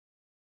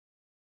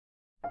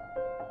Hi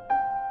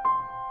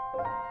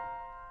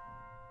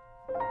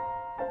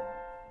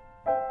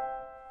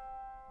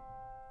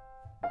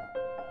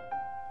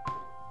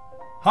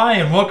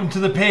and welcome to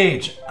the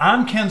page.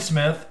 I'm Ken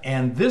Smith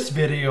and this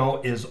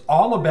video is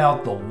all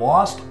about the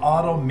lost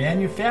auto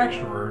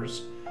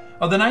manufacturers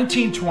of the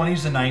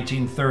 1920s and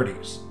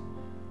 1930s.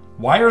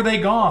 Why are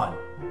they gone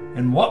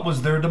and what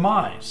was their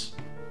demise?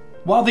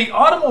 While the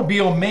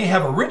automobile may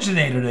have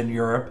originated in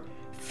Europe,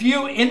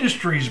 few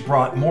industries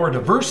brought more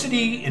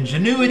diversity,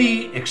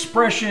 ingenuity,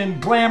 expression,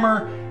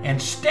 glamour,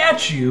 and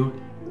stature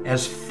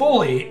as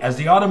fully as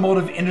the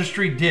automotive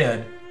industry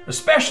did,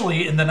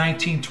 especially in the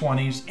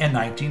 1920s and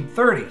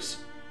 1930s.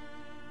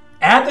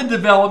 Add the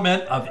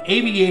development of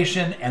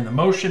aviation and the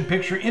motion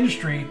picture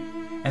industry,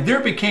 and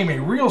there became a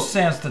real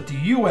sense that the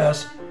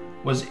U.S.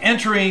 was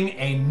entering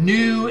a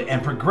new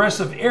and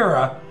progressive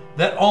era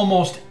that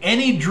almost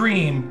any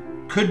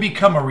dream could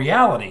become a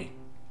reality.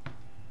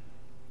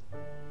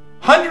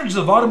 Hundreds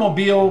of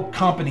automobile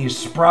companies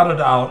sprouted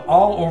out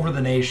all over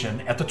the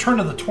nation at the turn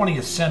of the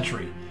 20th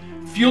century,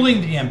 fueling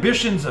the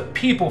ambitions of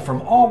people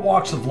from all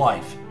walks of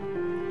life.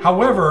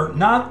 However,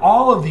 not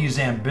all of these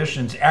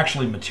ambitions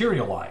actually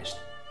materialized.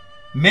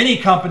 Many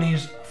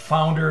companies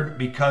foundered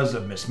because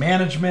of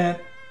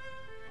mismanagement,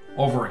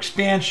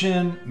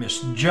 overexpansion,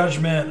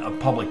 misjudgment of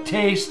public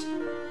taste,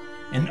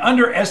 and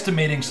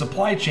underestimating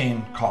supply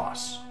chain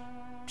costs.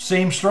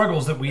 Same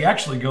struggles that we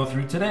actually go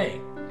through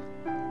today.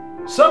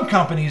 Some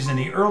companies in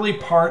the early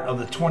part of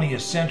the 20th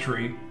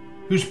century,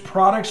 whose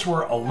products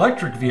were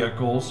electric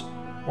vehicles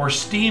or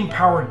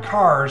steam-powered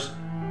cars,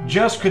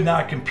 just could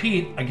not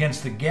compete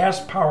against the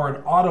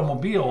gas-powered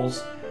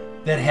automobiles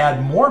that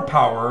had more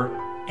power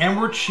and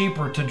were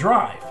cheaper to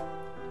drive.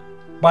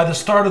 By the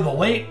start of the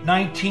late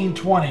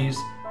 1920s,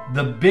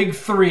 the big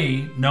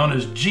three, known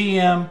as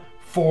GM,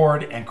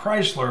 Ford, and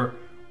Chrysler,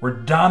 were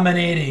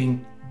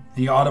dominating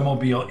the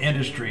automobile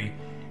industry,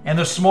 and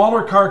the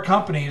smaller car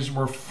companies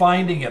were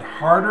finding it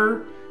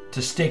harder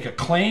to stake a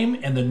claim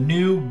in the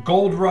new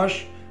gold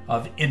rush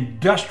of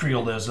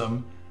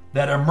industrialism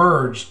that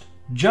emerged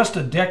just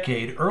a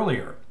decade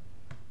earlier.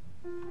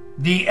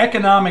 The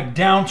economic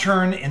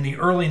downturn in the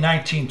early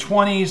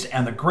 1920s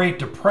and the Great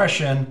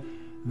Depression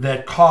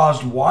that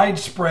caused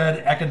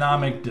widespread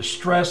economic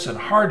distress and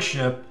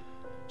hardship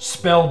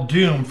spelled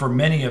doom for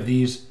many of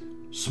these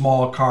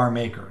small car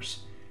makers.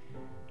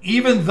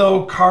 Even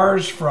though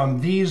cars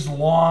from these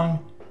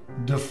long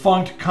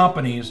defunct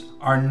companies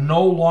are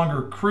no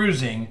longer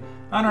cruising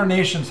on our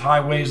nation's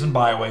highways and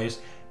byways,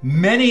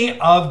 many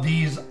of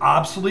these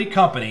obsolete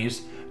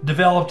companies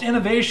developed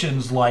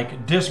innovations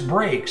like disc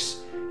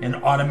brakes and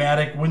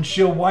automatic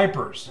windshield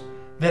wipers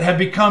that have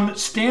become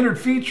standard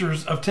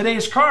features of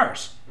today's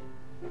cars.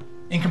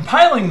 In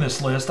compiling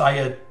this list, I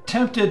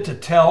attempted to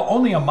tell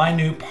only a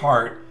minute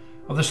part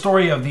of the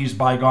story of these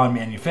bygone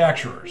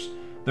manufacturers,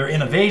 their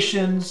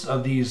innovations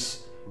of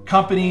these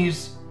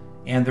companies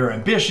and their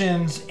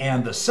ambitions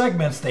and the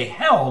segments they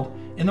held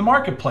in the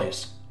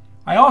marketplace.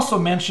 I also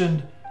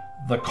mentioned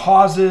the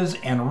causes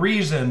and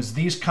reasons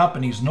these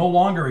companies no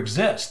longer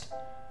exist.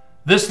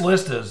 This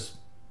list is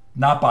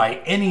not by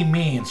any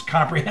means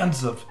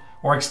comprehensive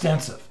or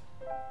extensive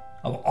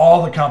of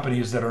all the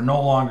companies that are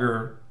no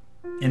longer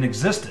in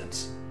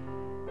existence,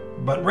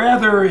 but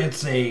rather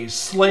it's a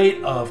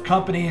slate of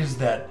companies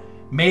that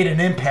made an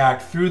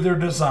impact through their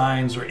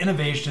designs or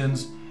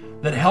innovations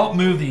that helped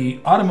move the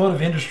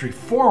automotive industry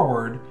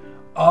forward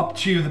up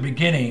to the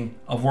beginning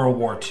of World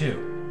War II.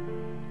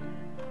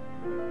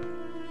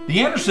 The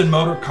Anderson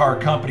Motor Car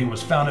Company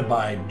was founded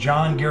by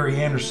John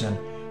Gary Anderson,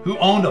 who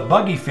owned a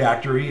buggy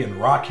factory in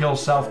Rock Hill,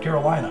 South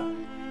Carolina.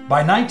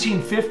 By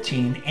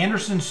 1915,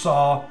 Anderson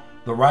saw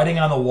the writing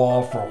on the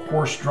wall for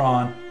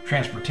horse-drawn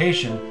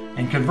transportation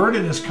and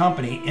converted his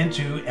company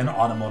into an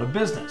automotive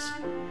business.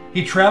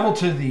 He traveled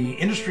to the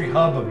industry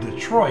hub of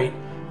Detroit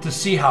to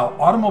see how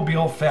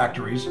automobile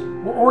factories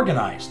were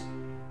organized.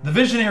 The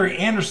visionary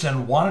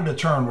Anderson wanted to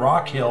turn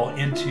Rock Hill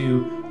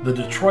into the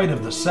Detroit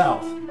of the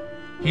South.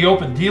 He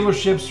opened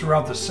dealerships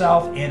throughout the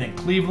South and in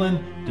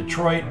Cleveland,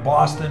 Detroit,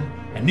 Boston,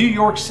 and New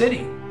York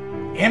City.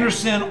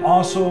 Anderson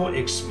also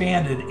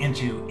expanded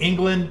into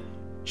England,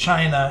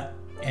 China,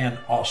 and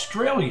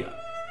Australia.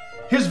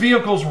 His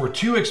vehicles were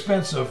too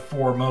expensive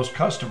for most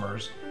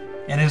customers,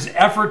 and his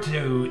effort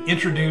to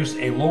introduce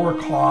a lower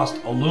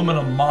cost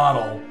aluminum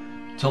model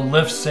to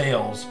lift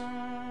sales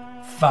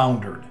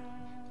foundered.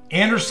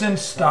 Anderson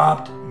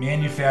stopped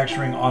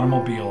manufacturing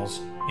automobiles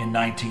in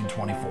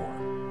 1924.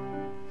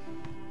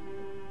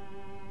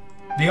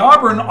 The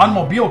Auburn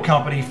Automobile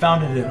Company,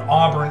 founded in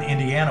Auburn,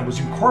 Indiana, was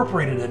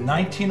incorporated in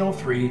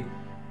 1903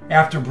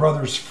 after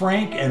brothers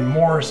Frank and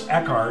Morris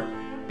Elkhart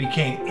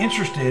became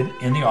interested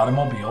in the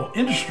automobile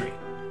industry.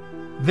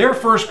 Their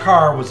first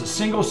car was a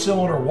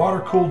single-cylinder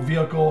water-cooled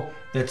vehicle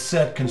that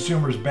set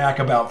consumers back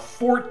about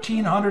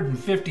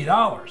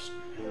 $1,450.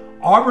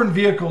 Auburn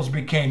vehicles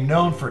became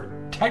known for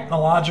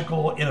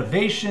technological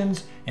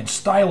innovations and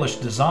stylish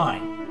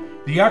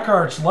design. The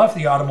Elkharts left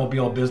the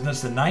automobile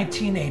business in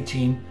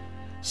 1918,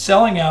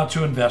 selling out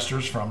to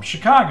investors from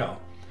Chicago.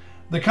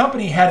 The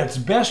company had its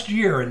best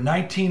year in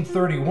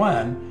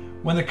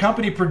 1931 when the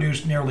company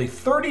produced nearly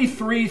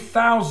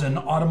 33,000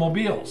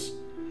 automobiles.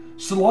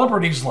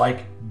 Celebrities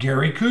like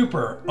Gary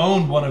Cooper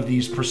owned one of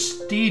these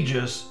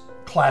prestigious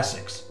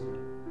classics.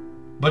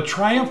 But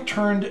triumph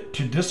turned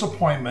to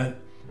disappointment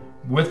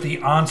with the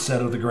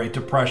onset of the Great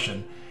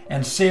Depression,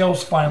 and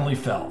sales finally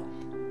fell.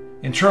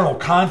 Internal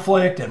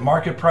conflict and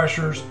market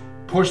pressures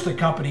pushed the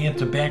company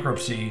into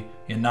bankruptcy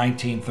in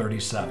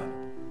 1937.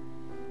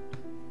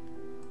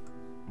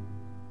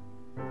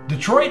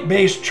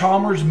 Detroit-based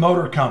Chalmers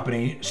Motor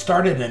Company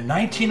started in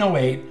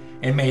 1908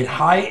 and made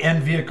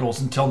high-end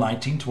vehicles until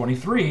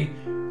 1923,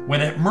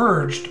 when it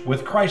merged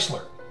with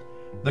Chrysler.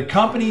 The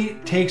company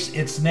takes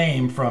its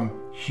name from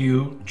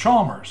Hugh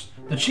Chalmers,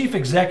 the chief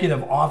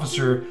executive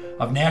officer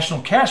of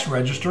National Cash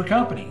Register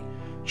Company.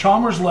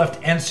 Chalmers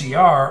left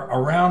NCR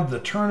around the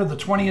turn of the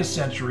 20th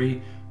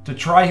century to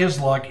try his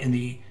luck in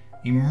the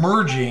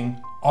emerging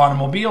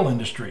automobile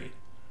industry.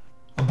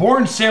 A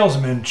born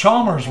salesman,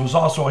 Chalmers was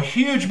also a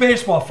huge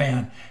baseball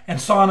fan and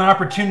saw an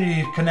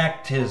opportunity to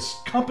connect his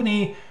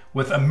company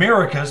with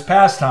America's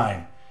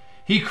pastime.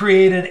 He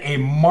created a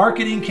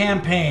marketing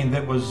campaign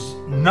that was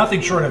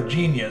nothing short of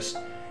genius,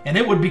 and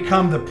it would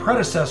become the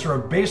predecessor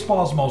of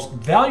baseball's Most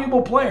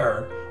Valuable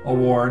Player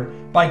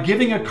award by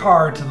giving a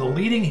car to the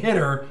leading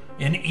hitter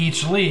in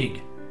each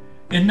league.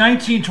 In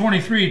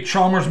 1923,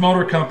 Chalmers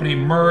Motor Company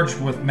merged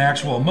with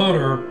Maxwell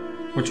Motor,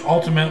 which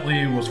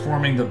ultimately was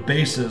forming the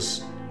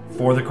basis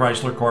for the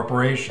Chrysler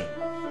Corporation.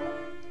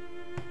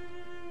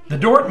 The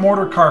Dort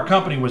Motor Car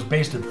Company was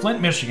based in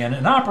Flint, Michigan,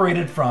 and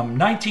operated from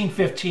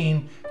 1915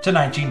 to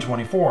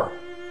 1924.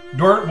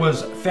 Dort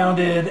was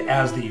founded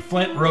as the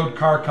Flint Road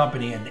Car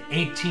Company in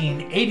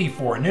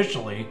 1884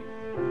 initially.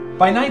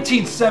 By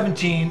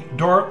 1917,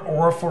 Dort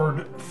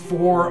offered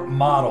 4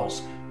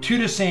 models, 2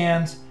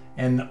 Duesens,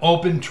 an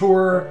open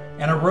tourer,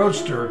 and a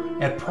roadster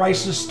at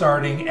prices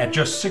starting at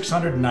just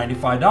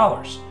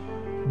 $695.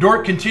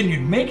 Dort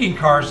continued making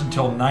cars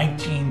until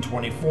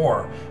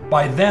 1924.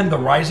 By then, the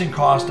rising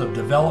cost of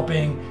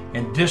developing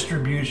and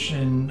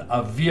distribution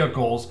of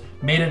vehicles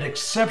made it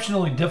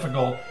exceptionally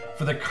difficult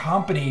for the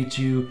company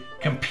to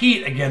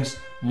compete against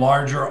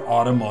larger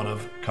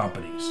automotive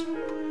companies.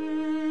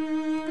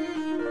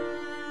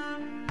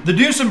 The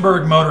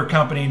Duesenberg Motor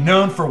Company,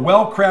 known for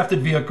well-crafted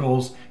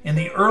vehicles in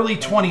the early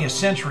 20th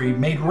century,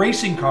 made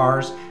racing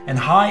cars and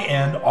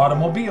high-end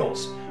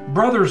automobiles.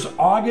 Brothers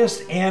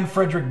August and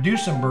Frederick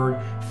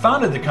Duesenberg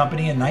founded the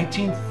company in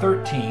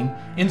 1913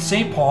 in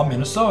St. Paul,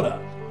 Minnesota.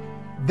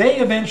 They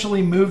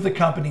eventually moved the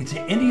company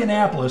to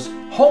Indianapolis,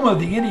 home of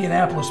the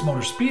Indianapolis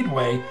Motor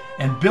Speedway,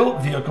 and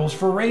built vehicles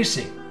for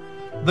racing.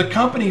 The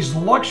company's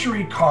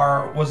luxury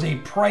car was a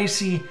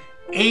pricey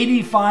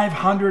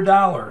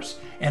 $8,500,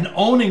 and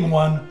owning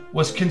one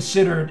was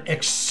considered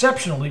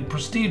exceptionally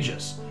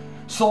prestigious.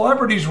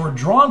 Celebrities were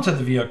drawn to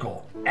the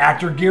vehicle,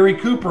 actor Gary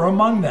Cooper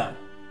among them.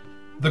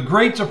 The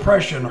Great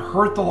Depression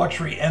hurt the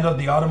luxury end of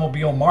the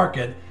automobile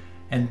market,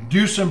 and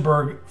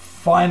Duesenberg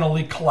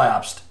finally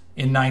collapsed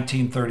in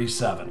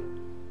 1937.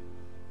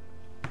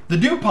 The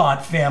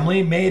DuPont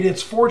family made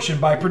its fortune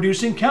by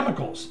producing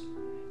chemicals,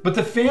 but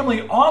the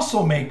family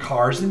also made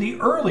cars in the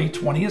early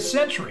 20th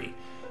century.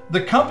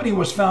 The company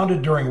was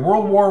founded during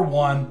World War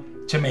I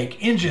to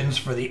make engines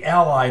for the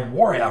Allied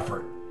war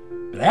effort.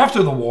 But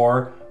after the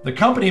war, the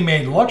company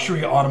made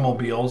luxury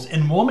automobiles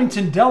in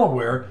Wilmington,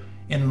 Delaware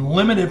in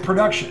limited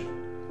production.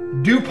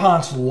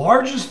 DuPont's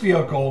largest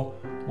vehicle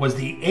was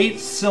the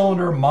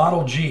 8-cylinder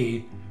Model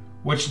G,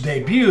 which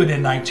debuted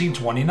in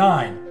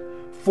 1929.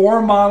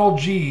 4 Model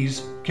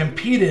Gs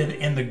competed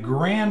in the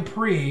Grand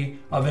Prix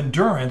of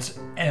Endurance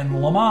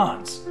and Le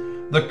Mans.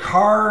 The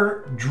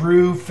car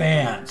drew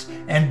fans,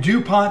 and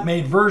DuPont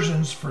made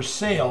versions for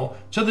sale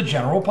to the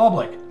general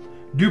public.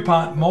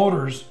 DuPont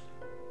Motors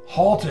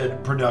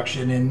halted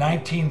production in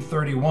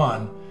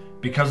 1931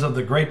 because of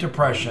the Great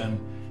Depression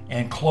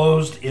and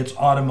closed its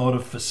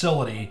automotive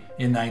facility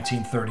in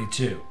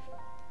 1932.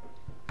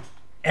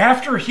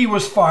 After he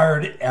was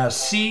fired as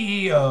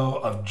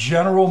CEO of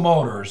General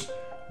Motors,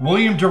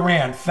 William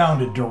Durant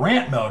founded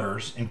Durant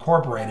Motors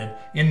Incorporated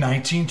in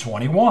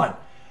 1921.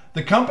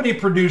 The company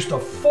produced a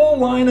full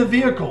line of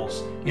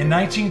vehicles. In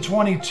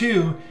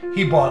 1922,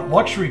 he bought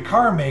luxury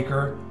car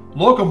maker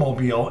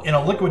Locomobile in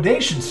a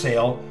liquidation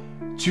sale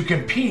to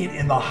compete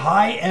in the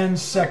high-end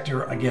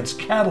sector against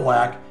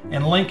Cadillac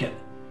and Lincoln.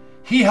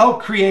 He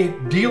helped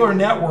create dealer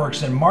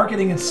networks and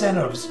marketing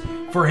incentives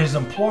for his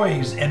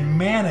employees and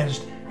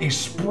managed a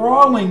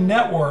sprawling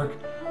network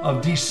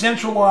of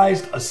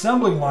decentralized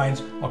assembly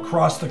lines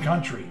across the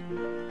country.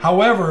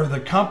 However, the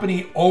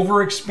company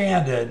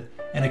overexpanded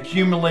and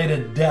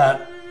accumulated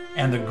debt,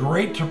 and the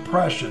Great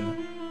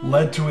Depression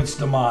led to its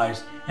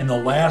demise, and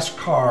the last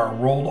car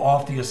rolled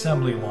off the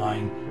assembly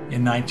line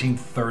in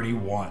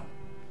 1931.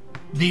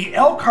 The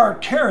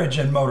Elkhart Carriage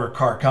and Motor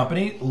Car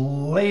Company,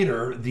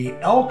 later the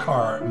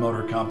Elkhart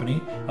Motor Company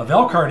of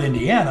Elkhart,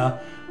 Indiana,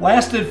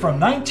 lasted from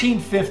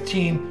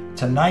 1915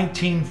 to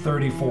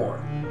 1934.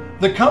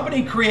 The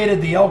company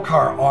created the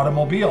Elkhart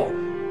automobile,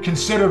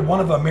 considered one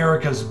of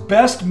America's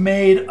best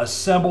made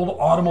assembled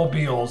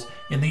automobiles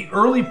in the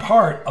early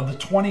part of the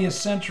 20th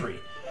century.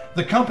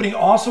 The company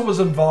also was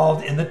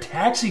involved in the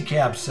taxi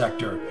cab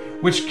sector,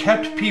 which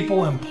kept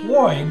people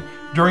employed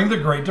during the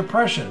Great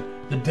Depression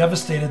that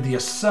devastated the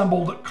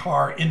assembled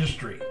car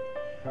industry.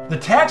 The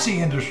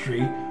taxi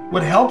industry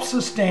would help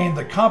sustain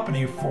the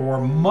company for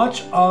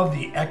much of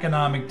the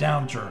economic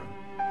downturn.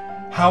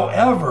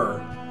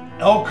 However,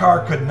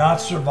 Elkhart could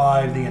not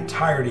survive the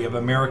entirety of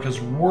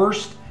America's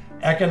worst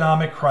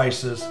economic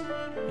crisis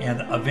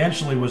and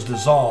eventually was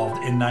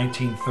dissolved in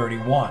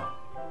 1931.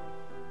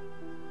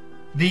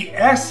 The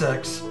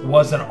Essex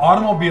was an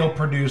automobile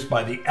produced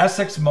by the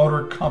Essex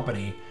Motor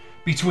Company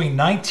between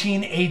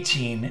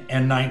 1918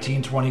 and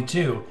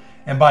 1922,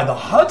 and by the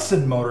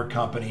Hudson Motor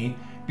Company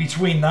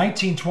between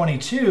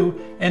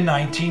 1922 and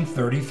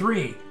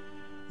 1933.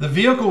 The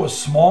vehicle was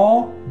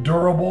small,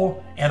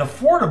 durable, and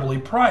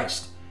affordably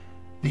priced.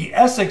 The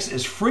Essex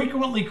is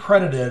frequently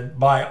credited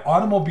by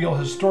automobile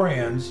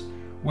historians,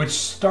 which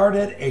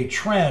started a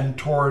trend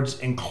towards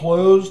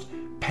enclosed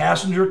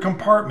passenger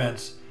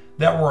compartments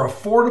that were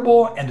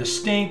affordable and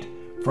distinct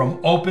from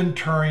open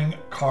touring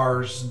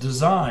cars'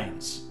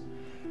 designs.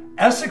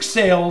 Essex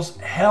sales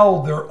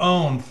held their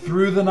own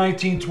through the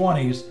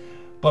 1920s,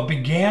 but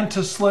began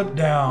to slip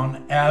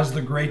down as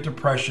the Great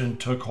Depression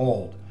took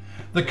hold.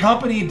 The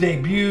company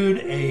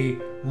debuted a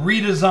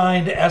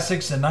redesigned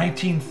Essex in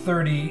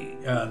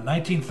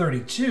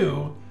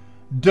 1932,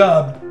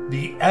 dubbed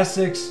the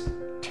Essex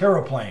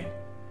Terraplane.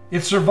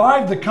 It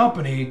survived the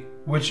company,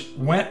 which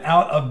went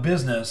out of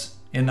business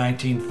in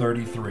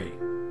 1933.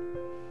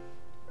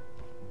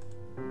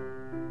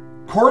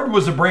 Cord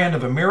was a brand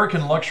of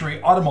American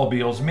luxury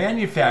automobiles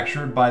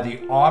manufactured by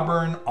the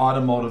Auburn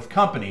Automotive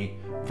Company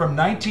from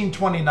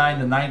 1929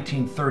 to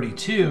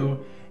 1932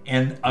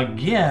 and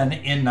again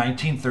in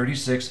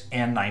 1936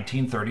 and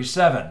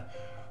 1937.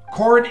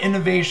 Cord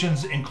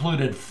innovations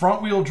included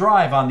front-wheel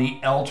drive on the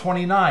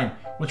L29,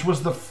 which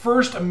was the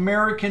first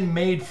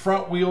American-made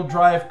front-wheel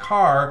drive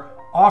car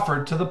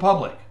offered to the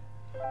public.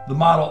 The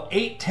Model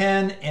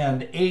 810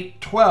 and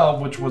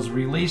 812, which was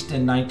released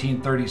in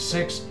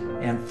 1936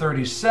 and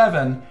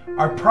 37,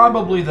 are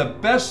probably the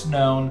best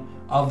known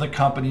of the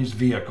company's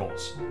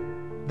vehicles.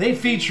 They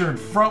featured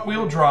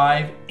front-wheel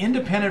drive,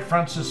 independent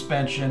front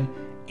suspension,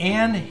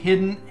 and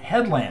hidden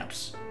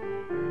headlamps.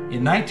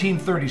 In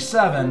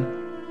 1937,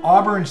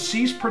 Auburn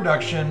ceased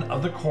production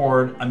of the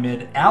Cord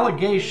amid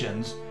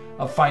allegations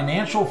of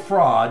financial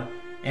fraud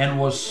and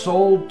was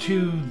sold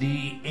to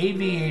the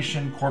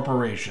Aviation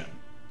Corporation.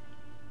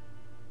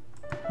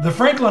 The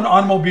Franklin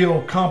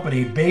Automobile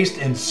Company, based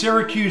in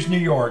Syracuse, New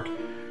York,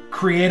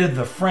 created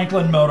the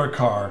Franklin motor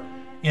car,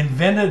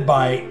 invented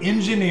by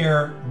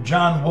engineer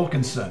John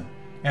Wilkinson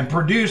and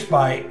produced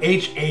by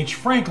H.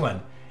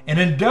 Franklin, an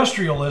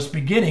industrialist,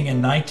 beginning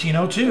in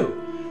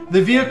 1902.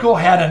 The vehicle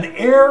had an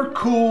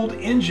air-cooled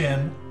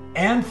engine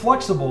and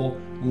flexible,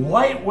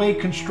 lightweight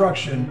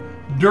construction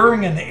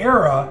during an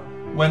era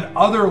when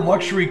other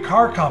luxury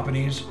car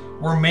companies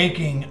were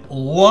making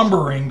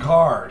lumbering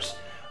cars.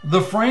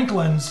 The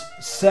Franklins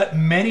set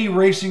many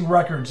racing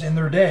records in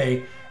their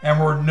day and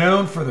were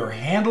known for their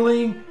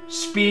handling,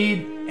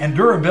 speed, and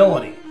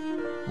durability.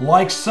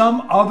 Like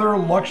some other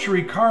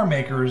luxury car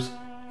makers,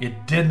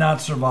 it did not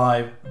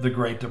survive the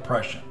Great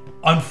Depression.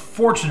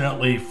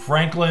 Unfortunately,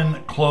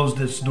 Franklin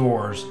closed its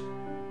doors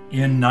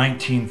in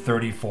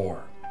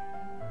 1934.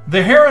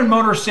 The Harroun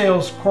Motor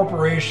Sales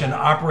Corporation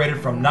operated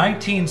from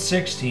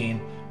 1916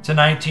 to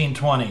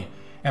 1920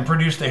 and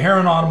produced the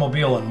Harroun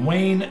automobile in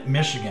Wayne,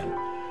 Michigan.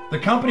 The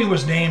company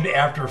was named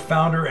after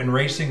founder and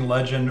racing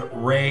legend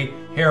Ray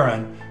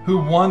Harroun, who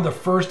won the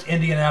first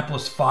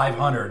Indianapolis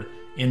 500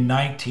 in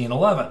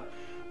 1911.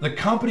 The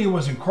company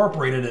was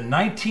incorporated in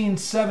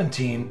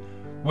 1917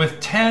 with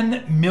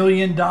 $10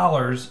 million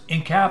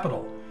in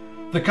capital.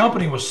 The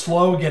company was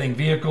slow getting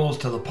vehicles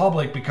to the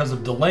public because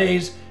of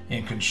delays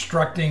in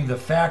constructing the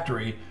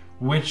factory,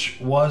 which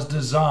was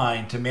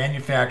designed to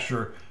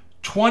manufacture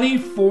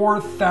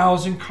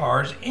 24,000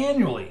 cars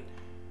annually.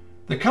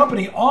 The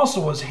company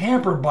also was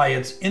hampered by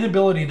its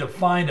inability to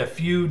find a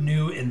few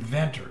new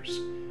inventors.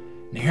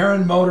 And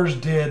Harroun Motors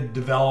did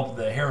develop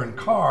the Harroun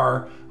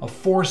car, a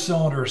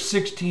 4-cylinder,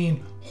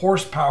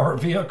 16-horsepower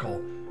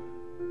vehicle.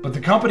 But the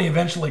company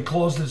eventually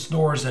closed its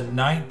doors in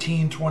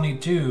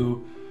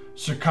 1922,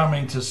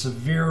 succumbing to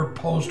severe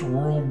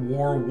post-World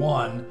War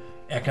I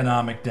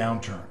economic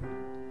downturn.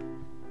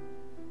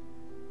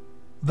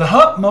 The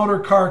Hupp Motor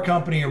Car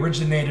Company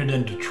originated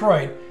in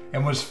Detroit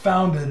and was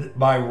founded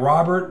by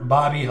Robert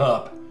 "Bobby"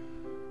 Hupp,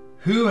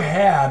 who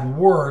had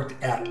worked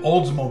at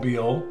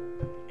Oldsmobile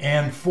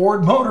and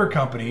Ford Motor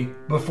Company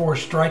before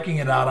striking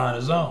it out on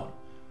his own.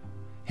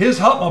 His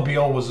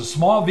Huppmobile was a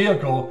small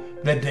vehicle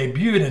that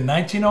debuted in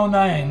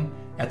 1909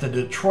 at the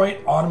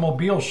Detroit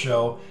Automobile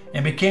Show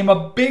and became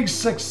a big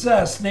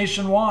success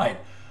nationwide.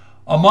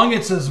 Among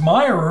its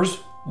admirers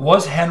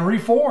was Henry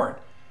Ford.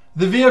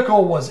 The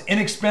vehicle was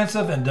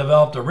inexpensive and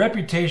developed a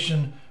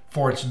reputation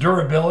for its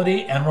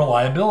durability and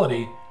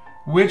reliability,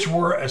 which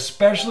were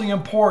especially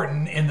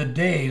important in the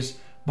days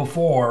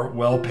before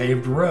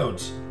well-paved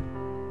roads.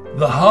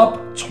 The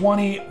Hupp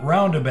 20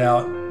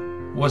 Roundabout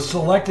was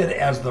selected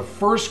as the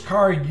first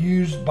car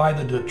used by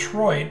the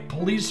Detroit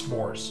police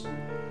force.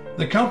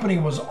 The company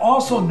was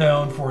also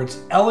known for its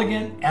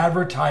elegant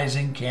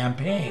advertising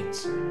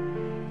campaigns.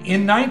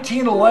 In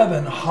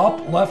 1911,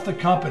 Hupp left the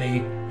company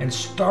and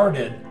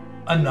started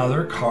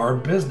another car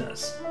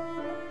business,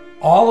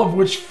 all of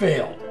which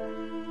failed.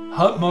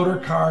 Hupp Motor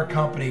Car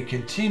Company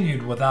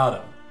continued without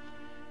him.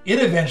 It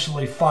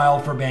eventually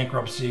filed for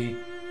bankruptcy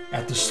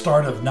at the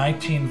start of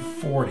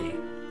 1940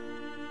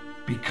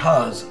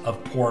 because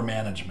of poor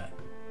management.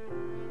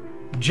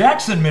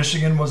 Jackson,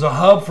 Michigan was a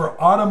hub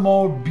for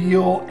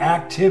automobile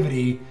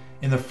activity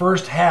in the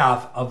first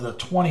half of the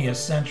 20th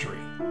century.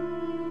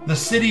 The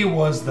city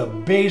was the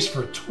base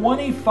for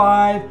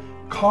 25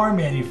 car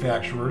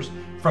manufacturers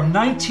from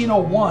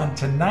 1901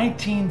 to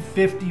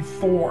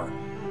 1954.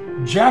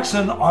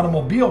 Jackson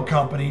Automobile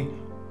Company,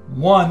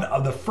 one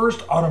of the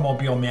first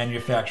automobile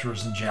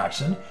manufacturers in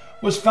Jackson,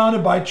 was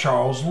founded by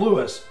Charles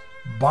Lewis,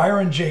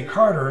 Byron J.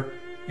 Carter,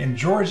 and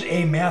George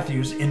A.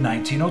 Matthews in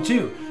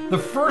 1902. The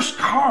first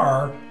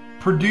car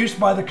produced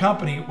by the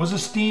company was a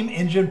steam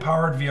engine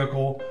powered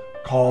vehicle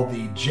called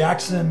the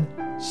Jackson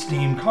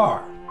Steam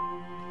Car.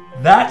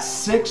 That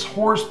 6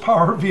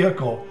 horsepower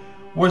vehicle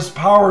was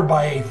powered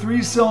by a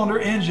 3-cylinder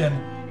engine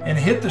and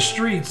hit the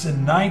streets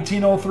in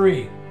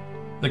 1903.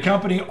 The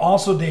company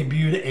also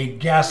debuted a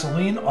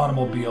gasoline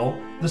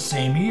automobile the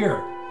same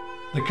year.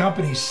 The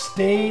company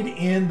stayed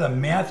in the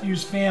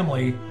Matthews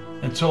family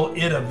until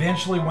it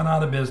eventually went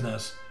out of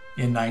business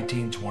in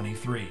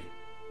 1923.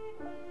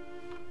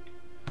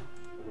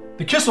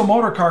 The Kissel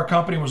Motor Car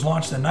Company was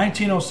launched in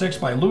 1906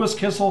 by Lewis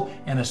Kissel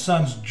and his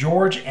sons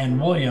George and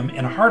William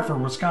in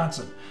Hartford,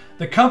 Wisconsin.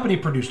 The company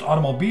produced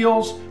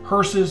automobiles,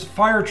 hearses,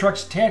 fire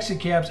trucks,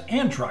 taxicabs,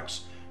 and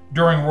trucks.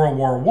 During World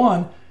War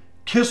I,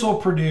 Kissel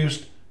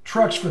produced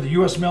trucks for the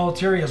U.S.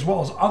 military as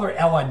well as other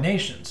Allied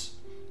nations.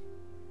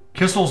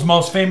 Kissel's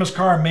most famous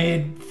car,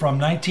 made from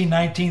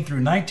 1919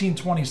 through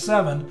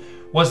 1927,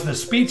 was the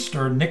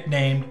Speedster,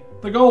 nicknamed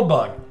the Gold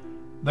Bug.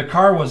 The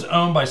car was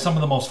owned by some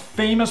of the most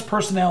famous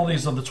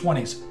personalities of the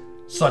 20s,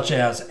 such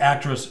as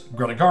actress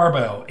Greta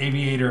Garbo,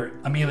 aviator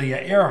Amelia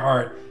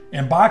Earhart,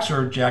 and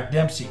boxer Jack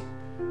Dempsey.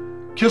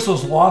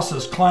 Kissel's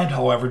losses climbed,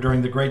 however,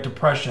 during the Great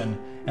Depression,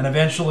 and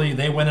eventually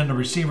they went into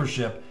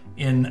receivership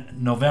in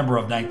November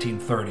of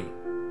 1930.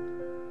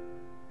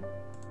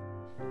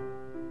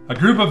 A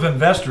group of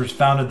investors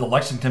founded the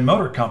Lexington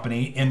Motor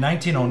Company in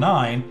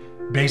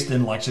 1909, based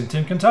in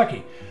Lexington,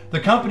 Kentucky. The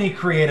company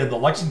created the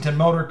Lexington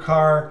Motor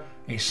Car,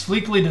 a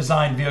sleekly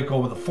designed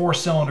vehicle with a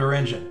 4-cylinder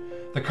engine.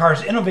 The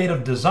car's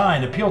innovative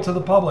design appealed to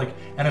the public,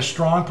 and a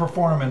strong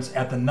performance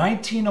at the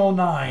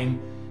 1909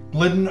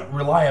 Glidden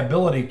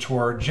Reliability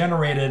Tour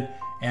generated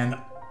an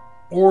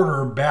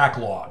order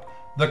backlog.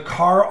 The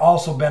car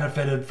also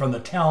benefited from the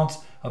talents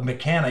of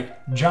mechanic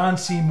John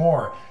C.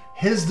 Moore.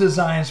 His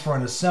designs for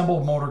an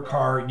assembled motor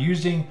car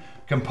using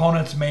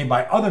components made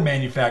by other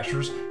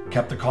manufacturers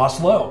kept the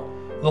cost low.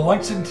 The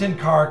Lexington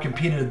car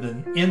competed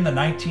in the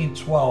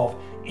 1912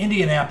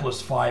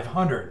 Indianapolis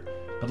 500,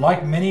 but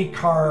like many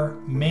car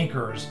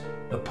makers,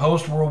 the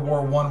post-World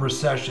War I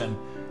recession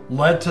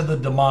led to the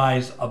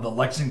demise of the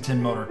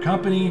Lexington Motor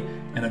Company,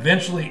 and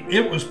eventually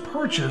it was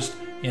purchased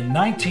in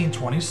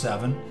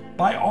 1927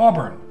 by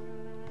Auburn.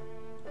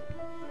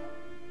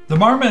 The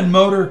Marmon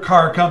Motor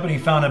Car Company,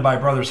 founded by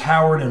brothers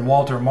Howard and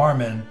Walter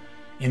Marmon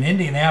in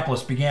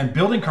Indianapolis, began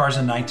building cars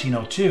in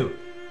 1902.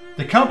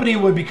 The company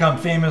would become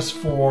famous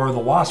for the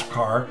Wasp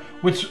car,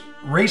 which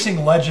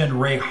racing legend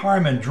Ray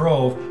Harmon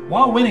drove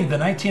while winning the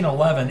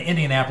 1911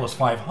 Indianapolis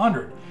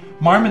 500.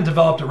 Marmon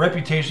developed a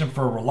reputation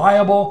for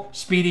reliable,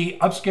 speedy,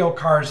 upscale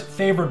cars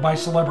favored by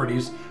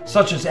celebrities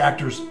such as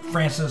actors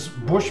Francis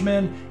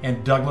Bushman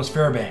and Douglas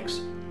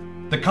Fairbanks.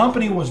 The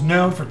company was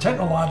known for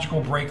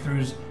technological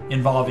breakthroughs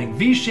involving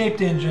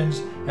V-shaped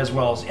engines, as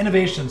well as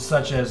innovations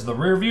such as the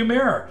rearview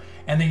mirror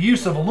and the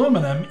use of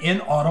aluminum in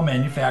auto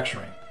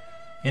manufacturing.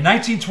 In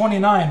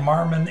 1929,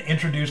 Marmon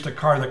introduced a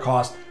car that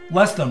cost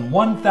less than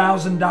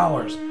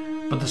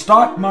 $1,000, but the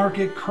stock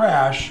market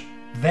crash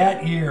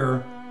that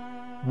year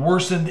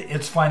worsened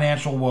its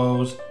financial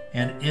woes,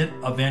 and it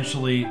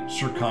eventually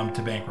succumbed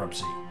to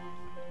bankruptcy.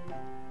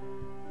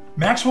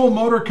 Maxwell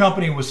Motor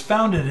Company was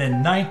founded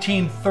in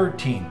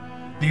 1913.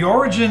 The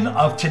origin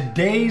of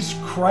today's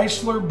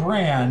Chrysler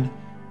brand,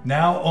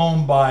 now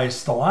owned by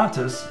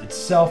Stellantis,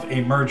 itself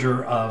a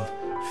merger of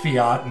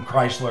Fiat and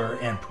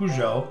Chrysler and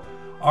Peugeot,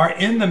 are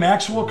in the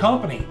Maxwell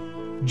Company.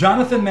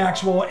 Jonathan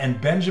Maxwell and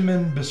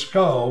Benjamin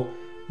Biscoe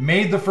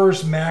made the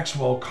first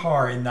Maxwell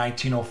car in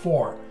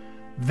 1904.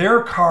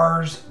 Their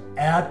cars,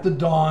 at the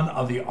dawn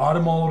of the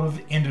automotive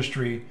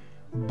industry,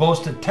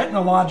 boasted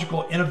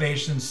technological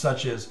innovations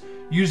such as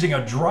using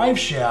a drive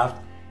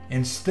shaft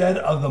instead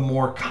of the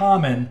more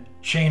common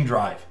chain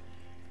drive.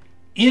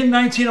 In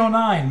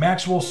 1909,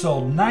 Maxwell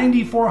sold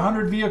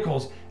 9,400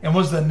 vehicles and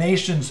was the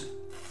nation's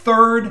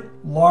third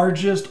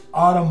largest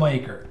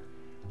automaker.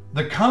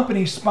 The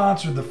company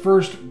sponsored the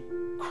first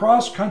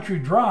cross-country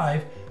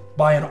drive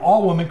by an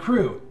all-woman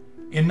crew.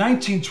 In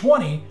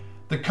 1920,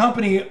 the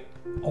company,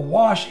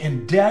 awash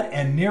in debt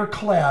and near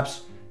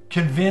collapse,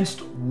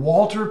 convinced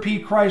Walter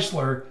P.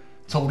 Chrysler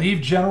to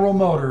leave General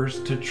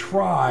Motors to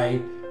try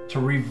to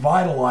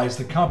revitalize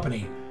the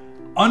company.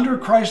 Under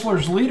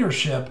Chrysler's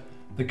leadership,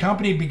 the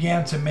company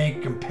began to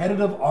make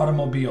competitive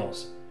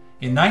automobiles.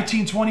 In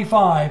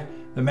 1925,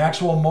 the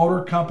Maxwell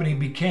Motor Company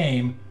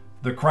became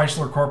the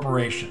Chrysler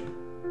Corporation.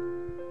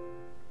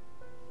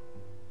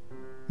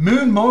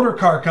 Moon Motor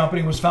Car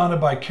Company was founded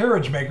by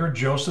carriage maker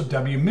Joseph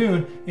W.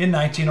 Moon in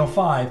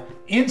 1905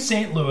 in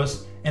St.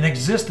 Louis and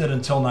existed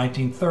until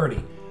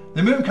 1930.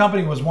 The Moon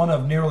Company was one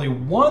of nearly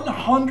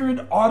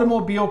 100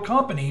 automobile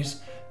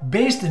companies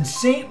based in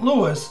St.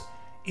 Louis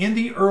in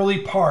the early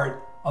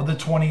part of the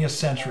 20th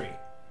century.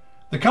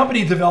 The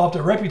company developed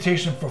a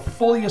reputation for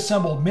fully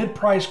assembled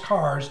mid-price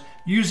cars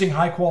using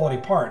high-quality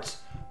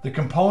parts. The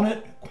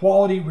component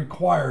quality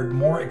required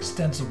more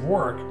extensive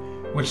work,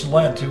 which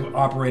led to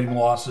operating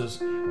losses.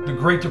 The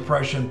Great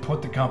Depression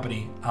put the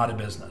company out of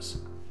business.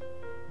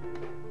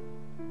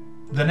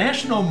 The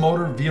National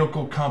Motor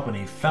Vehicle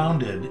Company,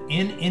 founded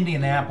in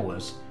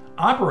Indianapolis,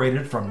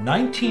 operated from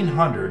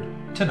 1900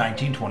 to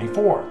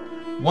 1924.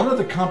 One of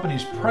the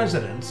company's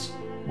presidents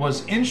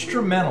was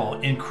instrumental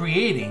in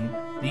creating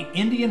the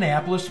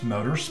Indianapolis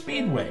Motor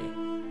Speedway.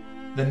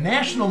 The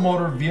National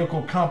Motor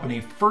Vehicle Company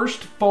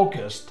first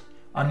focused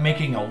on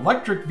making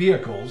electric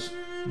vehicles,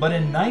 but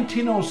in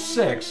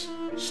 1906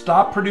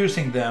 stopped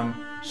producing them,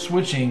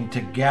 switching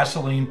to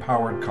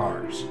gasoline-powered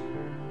cars.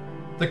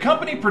 The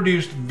company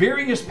produced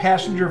various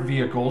passenger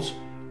vehicles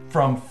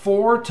from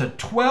 4 to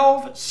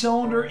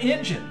 12-cylinder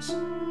engines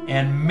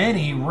and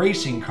many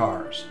racing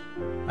cars.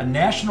 A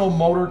National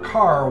Motor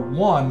car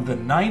won the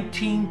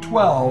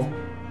 1912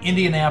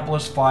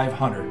 Indianapolis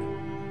 500.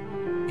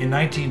 In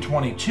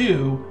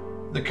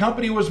 1922, the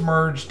company was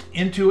merged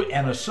into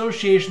an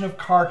association of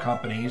car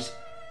companies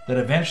that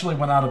eventually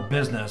went out of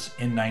business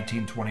in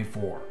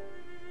 1924.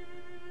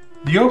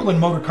 The Oakland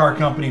Motor Car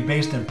Company,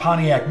 based in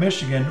Pontiac,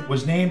 Michigan,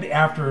 was named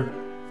after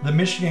the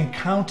Michigan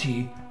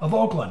county of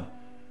Oakland.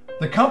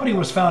 The company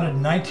was founded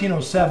in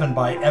 1907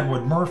 by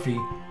Edward Murphy,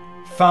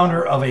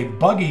 founder of a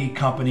buggy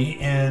company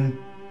in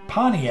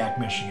Pontiac,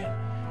 Michigan.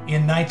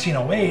 In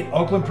 1908,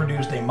 Oakland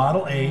produced a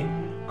Model A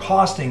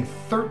costing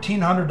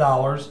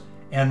 $1,300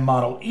 and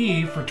Model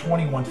E for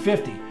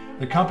 $2,150.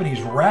 The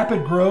company's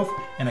rapid growth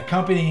and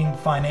accompanying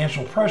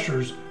financial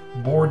pressures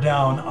bore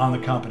down on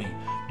the company.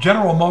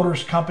 General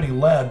Motors Company,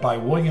 led by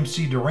William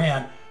C.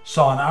 Durant,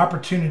 saw an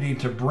opportunity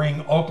to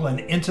bring Oakland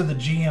into the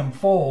GM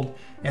fold,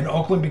 and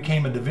Oakland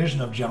became a division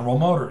of General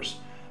Motors.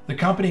 The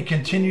company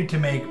continued to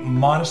make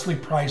modestly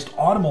priced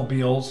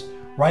automobiles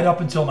right up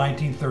until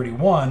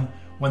 1931,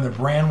 when the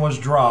brand was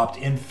dropped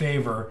in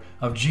favor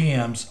of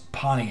GM's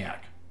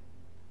Pontiac.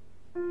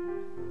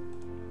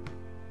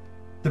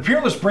 The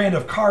Peerless brand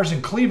of cars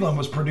in Cleveland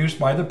was produced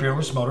by the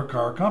Peerless Motor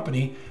Car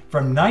Company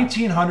from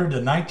 1900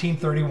 to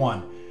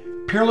 1931.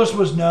 Peerless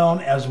was known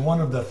as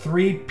one of the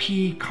 3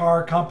 P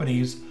car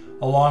companies,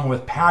 along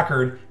with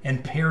Packard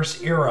and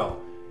Pierce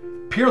Arrow.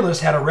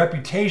 Peerless had a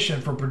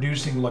reputation for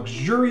producing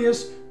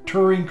luxurious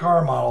touring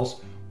car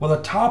models with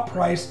a top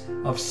price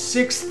of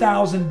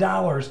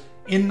 $6,000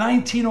 in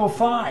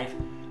 1905.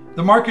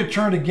 The market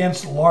turned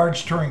against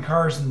large touring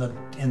cars in the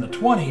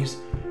 20s,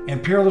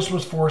 and Peerless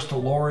was forced to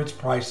lower its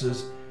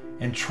prices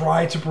and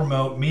try to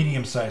promote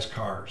medium-sized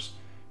cars.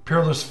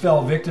 Peerless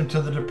fell victim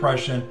to the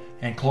Depression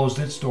and closed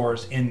its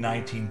doors in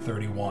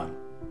 1931.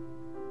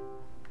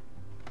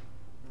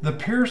 The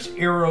Pierce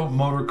Arrow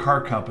Motor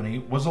Car Company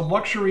was a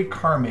luxury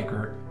car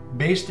maker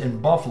based in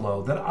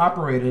Buffalo that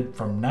operated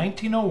from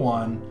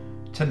 1901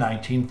 to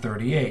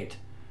 1938.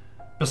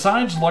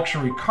 Besides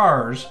luxury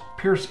cars,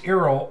 Pierce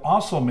Arrow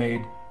also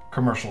made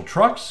commercial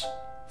trucks,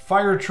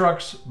 fire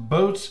trucks,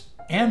 boats,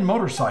 and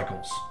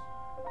motorcycles.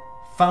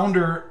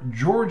 Founder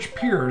George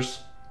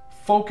Pierce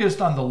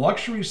focused on the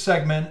luxury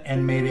segment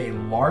and made a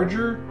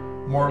larger,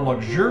 more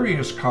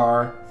luxurious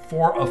car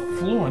for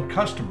affluent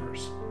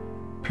customers.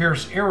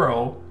 Pierce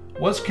Arrow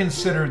was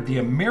considered the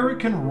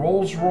American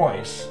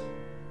Rolls-Royce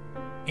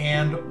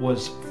and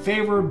was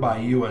favored by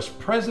U.S.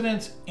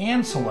 presidents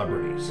and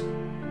celebrities.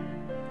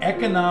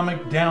 Economic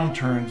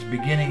downturns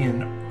beginning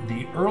in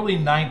the early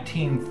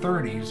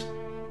 1930s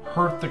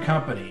hurt the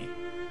company,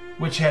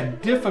 which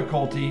had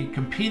difficulty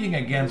competing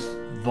against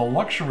the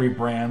luxury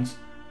brands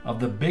of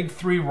the big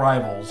 3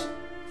 rivals,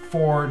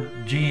 Ford,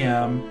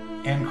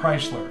 GM, and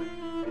Chrysler.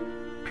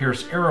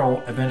 Pierce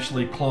Arrow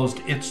eventually closed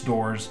its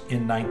doors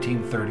in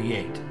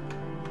 1938.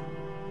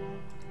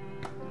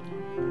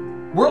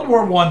 World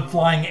War I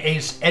flying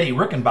ace Eddie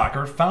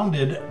Rickenbacker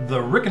founded the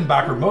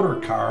Rickenbacker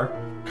Motor Car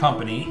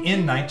Company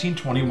in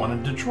 1921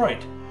 in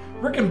Detroit.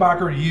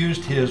 Rickenbacker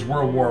used his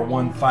World War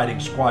I fighting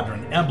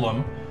squadron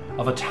emblem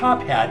of a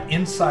top hat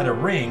inside a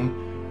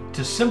ring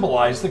to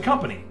symbolize the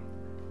company,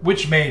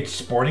 which made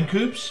sporting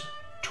coupes,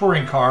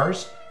 touring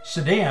cars,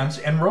 sedans,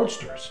 and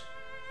roadsters.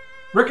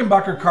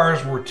 Rickenbacker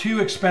cars were too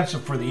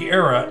expensive for the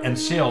era and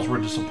sales were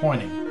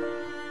disappointing.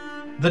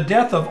 The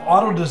death of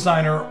auto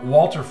designer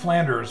Walter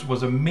Flanders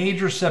was a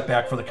major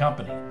setback for the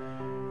company.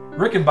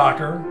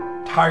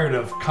 Rickenbacker, tired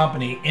of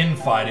company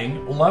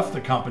infighting, left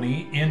the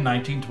company in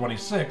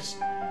 1926,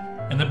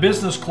 and the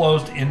business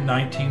closed in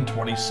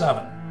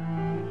 1927.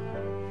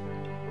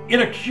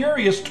 In a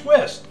curious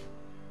twist,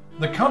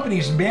 the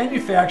company's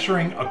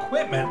manufacturing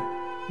equipment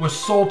was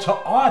sold to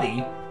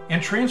Audi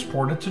and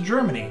transported to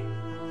Germany,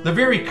 the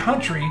very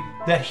country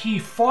that he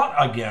fought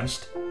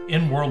against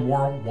in World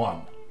War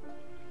I.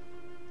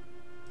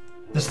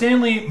 The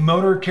Stanley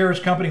Motor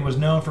Carriage Company was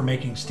known for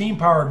making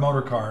steam-powered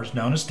motor cars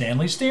known as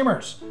Stanley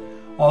steamers,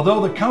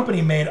 although the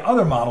company made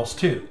other models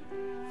too.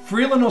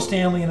 Freeland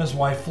O'Stanley and his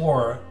wife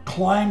Flora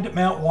climbed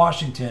Mount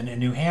Washington in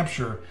New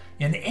Hampshire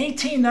in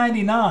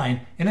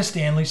 1899 in a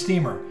Stanley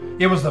steamer.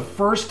 It was the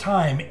first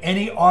time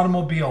any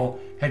automobile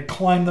had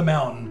climbed the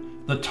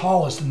mountain, the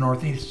tallest in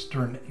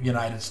northeastern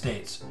United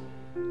States.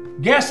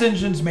 Gas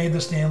engines made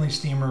the Stanley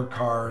steamer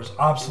cars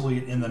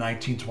obsolete in the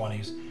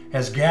 1920s,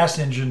 as gas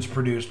engines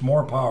produced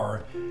more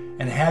power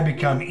and had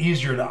become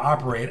easier to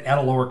operate at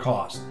a lower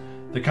cost.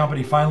 The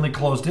company finally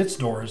closed its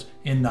doors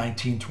in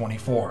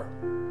 1924.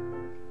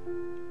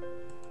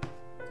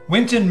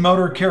 Winton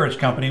Motor Carriage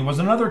Company was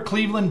another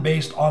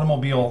Cleveland-based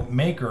automobile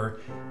maker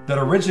that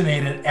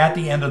originated at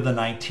the end of the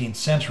 19th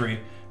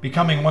century,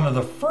 becoming one of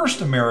the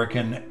first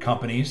American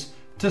companies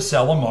to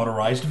sell a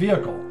motorized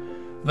vehicle.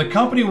 The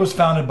company was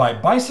founded by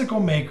bicycle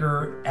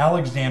maker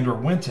Alexander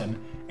Winton,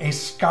 a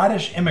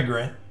Scottish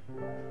immigrant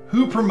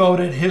who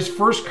promoted his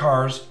first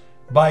cars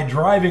by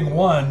driving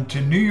one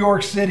to New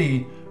York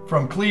City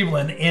from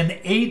Cleveland in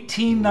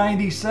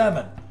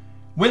 1897.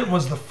 Winton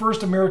was the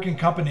first American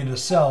company to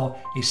sell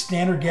a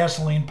standard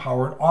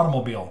gasoline-powered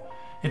automobile.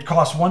 It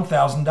cost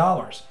 $1,000.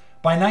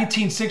 By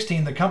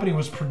 1916, the company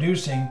was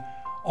producing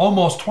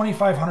almost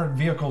 2,500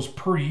 vehicles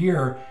per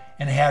year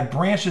and had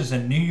branches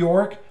in New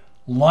York,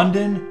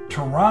 London,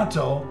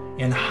 Toronto,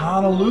 and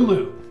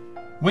Honolulu.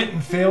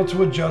 Winton failed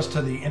to adjust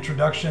to the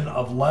introduction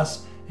of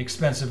less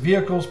expensive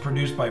vehicles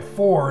produced by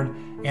Ford,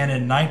 and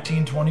in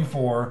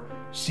 1924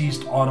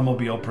 ceased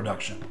automobile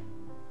production.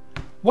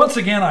 Once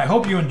again, I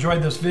hope you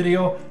enjoyed this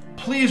video.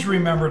 Please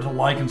remember to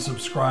like and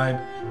subscribe.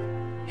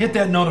 Hit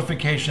that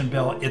notification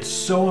bell. It's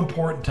so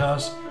important to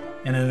us,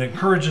 and it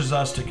encourages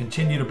us to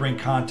continue to bring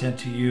content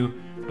to you.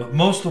 But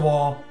most of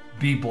all,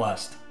 be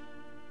blessed.